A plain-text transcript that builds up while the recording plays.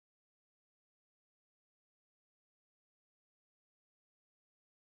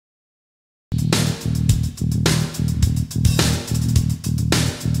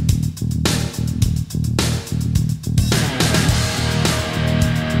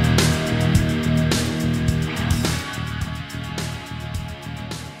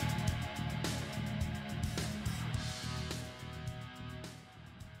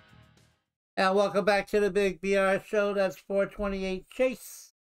Welcome back to the Big BR Show. That's 428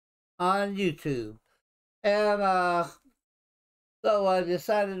 Chase on YouTube. And so I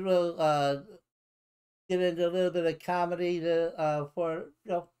decided we'll get into a little bit of comedy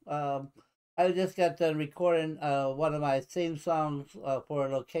I just got done recording one of my theme songs for a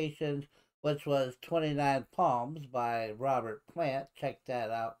location, which was 29 Palms by Robert Plant. Check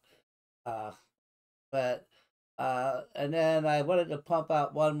that out. And then I wanted to pump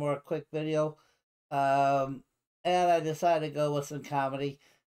out one more quick video. And I decided to go with some comedy.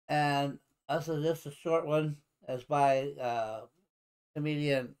 And this is just a short one. It's by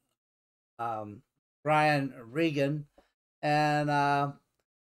comedian Brian Regan. And I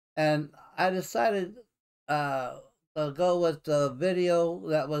decided to go with the video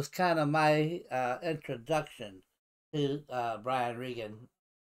that was kind of my introduction to Brian Regan.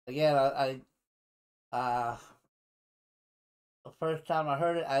 Again, the first time I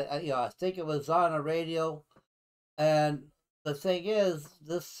heard it, I think it was on the radio, and the thing is,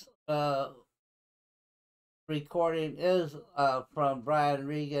 this recording is from Brian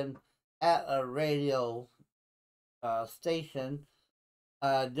Regan at a radio station,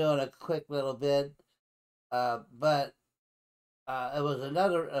 doing a quick little bit, but it was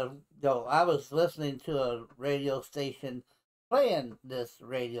another. I was listening to a radio station playing this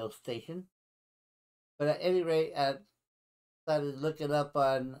radio station, but at any rate, I started looking up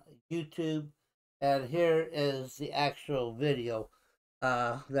on YouTube, and here is the actual video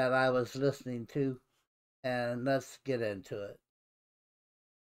that I was listening to, and let's get into it.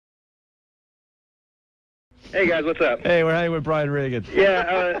 Hey guys, what's up? Hey, we're hanging with Brian Regan.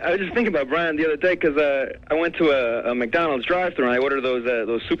 Yeah, I was just thinking about Brian the other day because I went to a McDonald's drive-thru and I ordered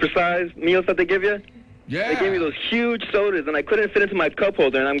those supersized meals that they give you. Yeah. They gave me those huge sodas and I couldn't fit into my cup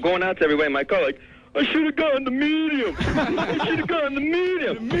holder, and I'm going out to everybody in my car like, I should have gotten the medium. I should have gotten the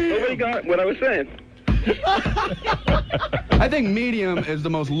medium. Nobody got what I was saying. I think medium is the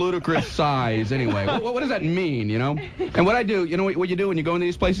most ludicrous size anyway. What does that mean, you know? And what I do, you know what you do when you go into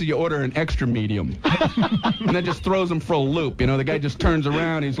these places, you order an extra medium. And that just throws them for a loop, you know? The guy just turns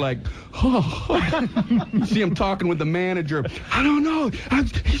around, he's like, oh. You see him talking with the manager. I don't know.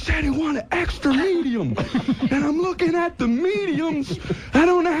 He said he wanted extra medium. And I'm looking at the mediums. I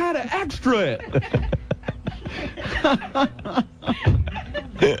don't know how to extra it.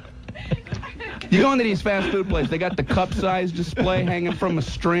 You go into these fast food places, they got the cup size display hanging from a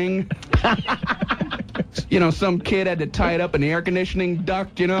string. You know, some kid had to tie it up in the air conditioning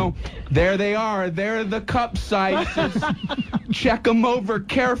duct, you know. There they are. They're the cup sizes. Check them over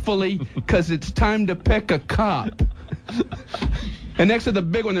carefully, because it's time to pick a cup. And next to the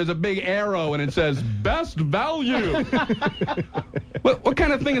big one, there's a big arrow, and it says, best value. What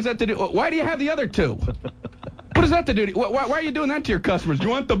kind of thing is that to do? Why do you have the other two? What does that to do? Why are you doing that to your customers? You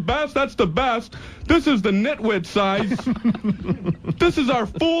want the best? That's the best. This is the nitwit size. This is our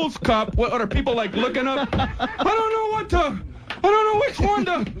fool's cup. What are people like looking up? I don't know which one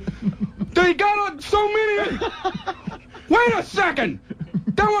to. They got so many. Wait a second.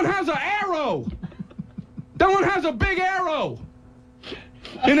 That one has an arrow. That one has a big arrow.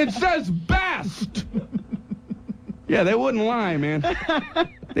 And it says best. Yeah, they wouldn't lie, man.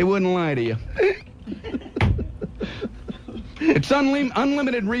 They wouldn't lie to you. It's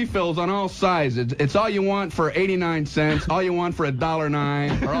unlimited refills on all sizes. It's all you want for 89 cents, all you want for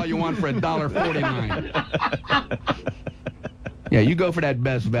 $1.09, or all you want for $1.49. Yeah, you go for that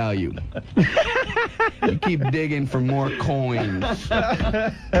best value. You keep digging for more coins.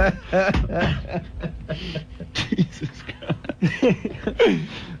 Jesus Christ.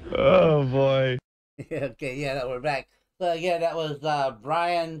 Oh, boy. Okay, yeah, we're back. So, again, that was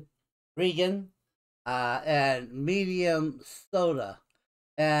Brian Regan. And Medium Soda.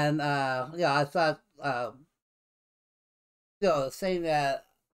 And, I thought, the thing that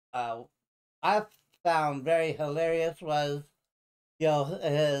I found very hilarious was,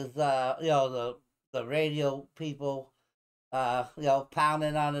 his, the radio people,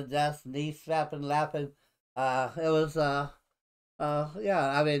 pounding on the desk, knee slapping, laughing. It was, I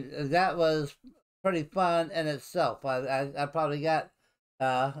mean, that was pretty fun in itself. I probably got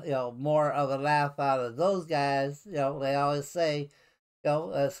more of a laugh out of those guys. They always say,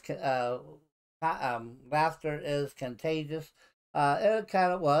 laughter is contagious. It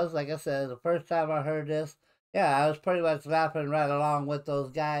kind of was. Like I said, the first time I heard this, I was pretty much laughing right along with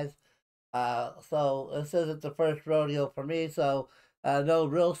those guys. So this isn't the first rodeo for me, so no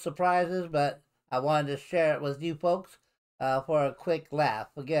real surprises, but I wanted to share it with you folks for a quick laugh.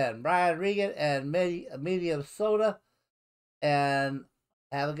 Again, Brian Regan and Medium Soda, and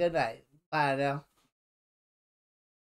have a good night. Bye now.